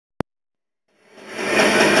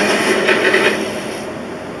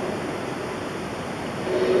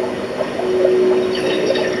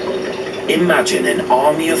Imagine an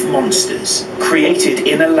army of monsters created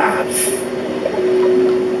in a lab.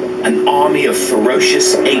 An army of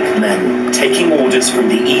ferocious ape men taking orders from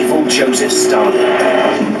the evil Joseph Stalin.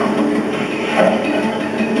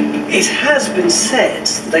 It has been said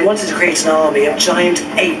that they wanted to create an army of giant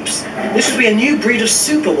apes. This would be a new breed of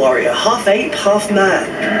super warrior, half ape, half man.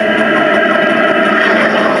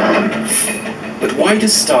 But why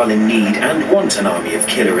does Stalin need and want an army of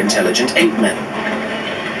killer intelligent ape men?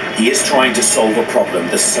 He is trying to solve a problem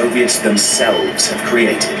the Soviets themselves have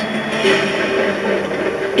created.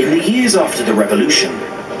 In the years after the revolution,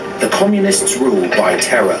 the communists ruled by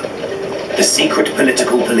terror. The secret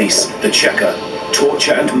political police, the Cheka,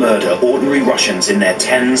 torture and murder ordinary Russians in their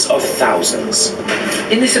tens of thousands.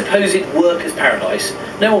 In this supposed workers' paradise,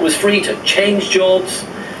 no one was free to change jobs,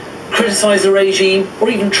 criticise the regime, or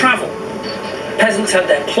even travel. Peasants had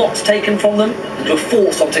their plots taken from them and were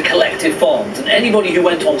forced onto collective farms, and anybody who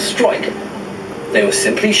went on strike, they were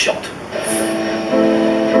simply shot.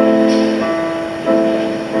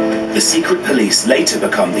 The secret police later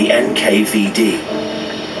become the NKVD,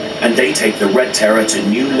 and they take the Red Terror to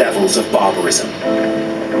new levels of barbarism.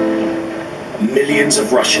 Millions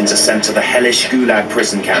of Russians are sent to the hellish Gulag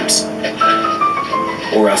prison camps,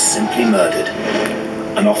 or else simply murdered.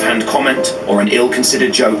 An offhand comment or an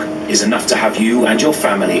ill-considered joke is enough to have you and your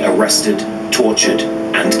family arrested, tortured,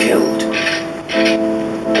 and killed.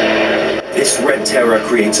 This Red Terror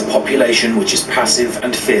creates a population which is passive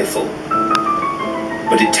and fearful,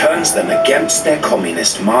 but it turns them against their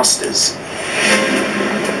communist masters.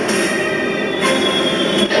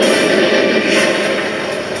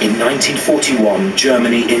 In 1941,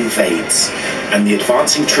 Germany invades, and the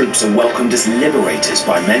advancing troops are welcomed as liberators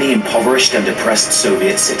by many impoverished and oppressed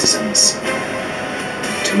Soviet citizens.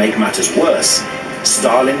 To make matters worse,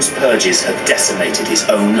 Stalin's purges have decimated his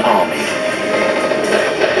own army.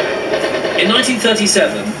 In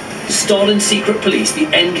 1937, Stalin's secret police, the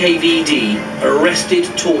NKVD, arrested,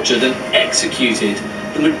 tortured and executed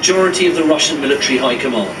the majority of the Russian military high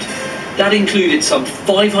command. That included some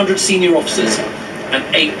 500 senior officers and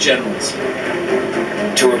 8 generals.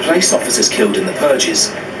 To replace officers killed in the purges,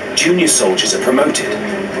 junior soldiers are promoted.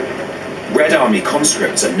 Red Army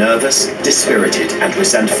conscripts are nervous, dispirited, and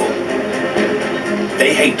resentful.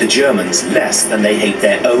 They hate the Germans less than they hate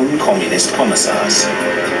their own communist commissars.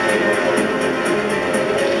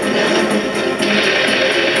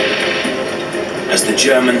 As the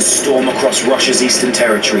Germans storm across Russia's eastern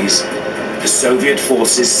territories, the Soviet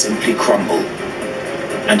forces simply crumble,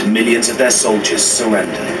 and millions of their soldiers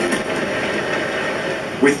surrender.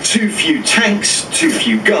 With too few tanks, too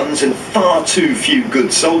few guns, and far too few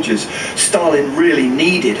good soldiers, Stalin really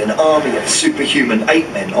needed an army of superhuman ape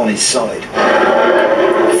men on his side.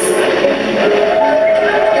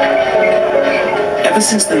 Ever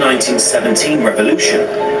since the 1917 revolution,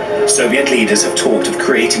 Soviet leaders have talked of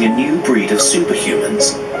creating a new breed of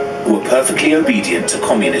superhumans who are perfectly obedient to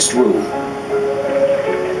communist rule.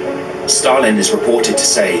 Stalin is reported to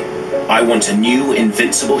say, "I want a new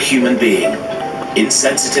invincible human being,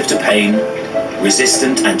 insensitive to pain,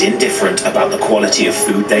 resistant and indifferent about the quality of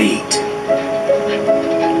food they eat."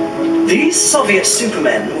 These Soviet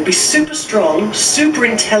supermen will be super strong, super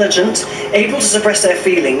intelligent, able to suppress their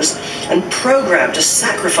feelings, and programmed to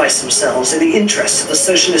sacrifice themselves in the interests of the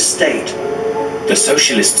socialist state. The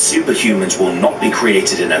socialist superhumans will not be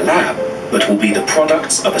created in a lab, but will be the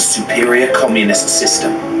products of a superior communist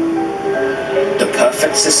system. The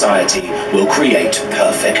perfect society will create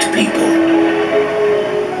perfect people.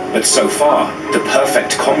 But so far, the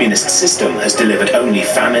perfect communist system has delivered only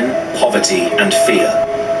famine, poverty, and fear.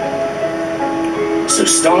 So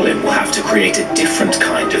Stalin will have to create a different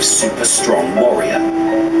kind of super strong warrior.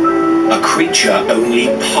 A creature only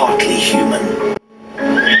partly human.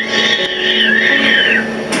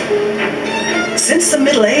 Since the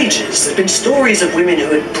Middle Ages, there have been stories of women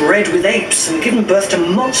who had bred with apes and given birth to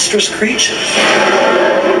monstrous creatures.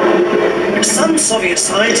 Some Soviet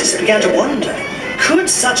scientists began to wonder, could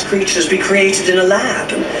such creatures be created in a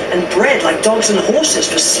lab and bred like dogs and horses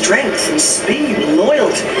for strength and speed and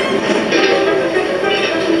loyalty?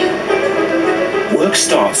 Work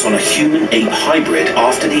starts on a human-ape hybrid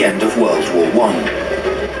after the end of World War I.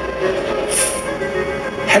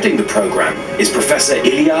 Heading the program is Professor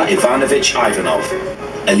Ilya Ivanovich Ivanov,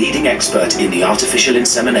 a leading expert in the artificial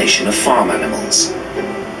insemination of farm animals.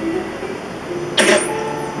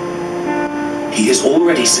 He has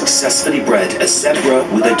already successfully bred a zebra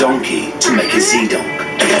with a donkey to make a zedonk,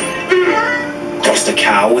 crossed a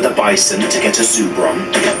cow with a bison to get a zubron,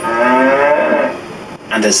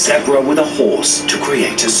 and a zebra with a horse to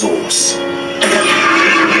create a zorse.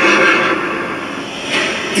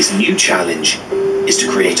 His new challenge is to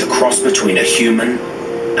create a cross between a human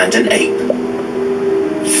and an ape.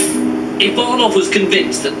 Ivanov was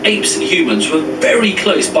convinced that apes and humans were very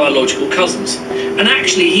close biological cousins, and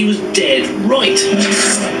actually he was dead right.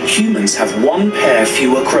 Humans have one pair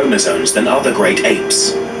fewer chromosomes than other great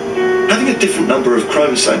apes. Having a different number of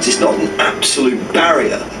chromosomes is not an absolute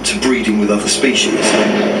barrier to breeding with other species.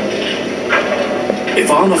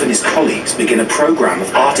 Ivanov and his colleagues begin a program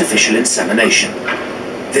of artificial insemination.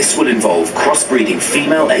 This will involve crossbreeding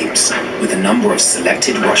female apes with a number of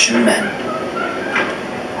selected Russian men.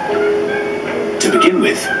 To begin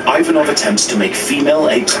with, Ivanov attempts to make female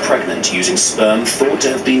apes pregnant using sperm thought to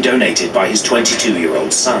have been donated by his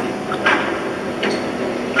 22-year-old son.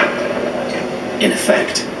 In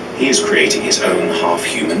effect, he is creating his own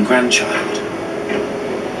half-human grandchild.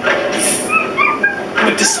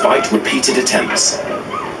 But despite repeated attempts,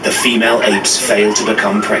 the female apes fail to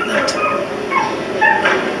become pregnant.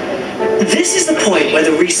 This is the point where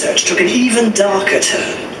the research took an even darker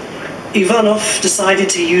turn. Ivanov decided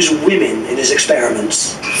to use women in his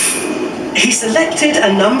experiments. He selected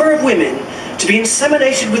a number of women to be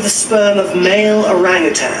inseminated with the sperm of male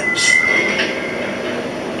orangutans.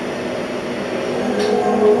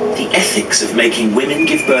 The ethics of making women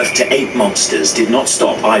give birth to ape monsters did not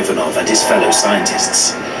stop Ivanov and his fellow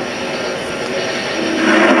scientists.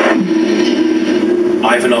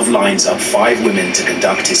 Ivanov lines up 5 women to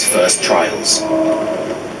conduct his first trials.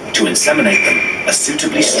 To inseminate them, a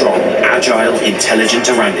suitably strong, agile, intelligent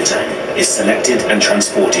orangutan is selected and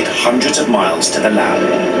transported hundreds of miles to the lab.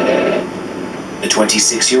 The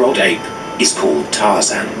 26-year-old ape is called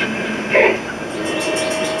Tarzan.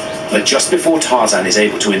 But just before Tarzan is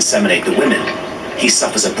able to inseminate the women, he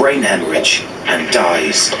suffers a brain hemorrhage and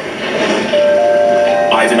dies.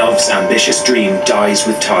 Ivanov's ambitious dream dies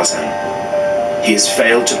with Tarzan. He has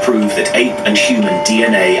failed to prove that ape and human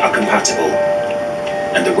DNA are compatible,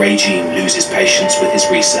 and the regime loses patience with his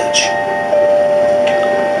research.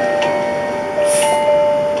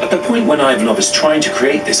 At the point when Ivanov is trying to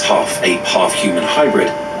create this half-ape, half-human hybrid,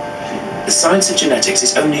 the science of genetics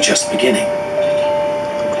is only just beginning.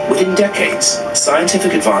 Within decades,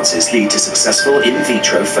 scientific advances lead to successful in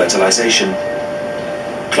vitro fertilization,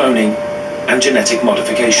 cloning, and genetic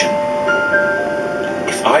modification.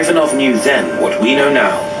 If Ivanov knew then what we know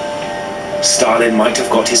now, Stalin might have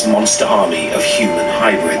got his monster army of human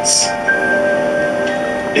hybrids.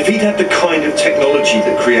 If he'd had the kind of technology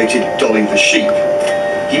that created Dolly the sheep,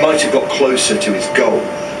 he might have got closer to his goal.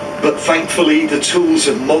 But thankfully, the tools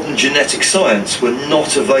of modern genetic science were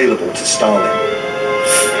not available to Stalin.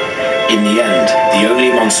 In the end, the only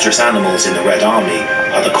monstrous animals in the Red Army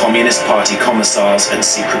are the Communist Party commissars and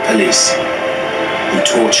secret police, who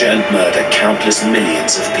torture and murder countless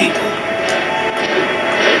millions of people.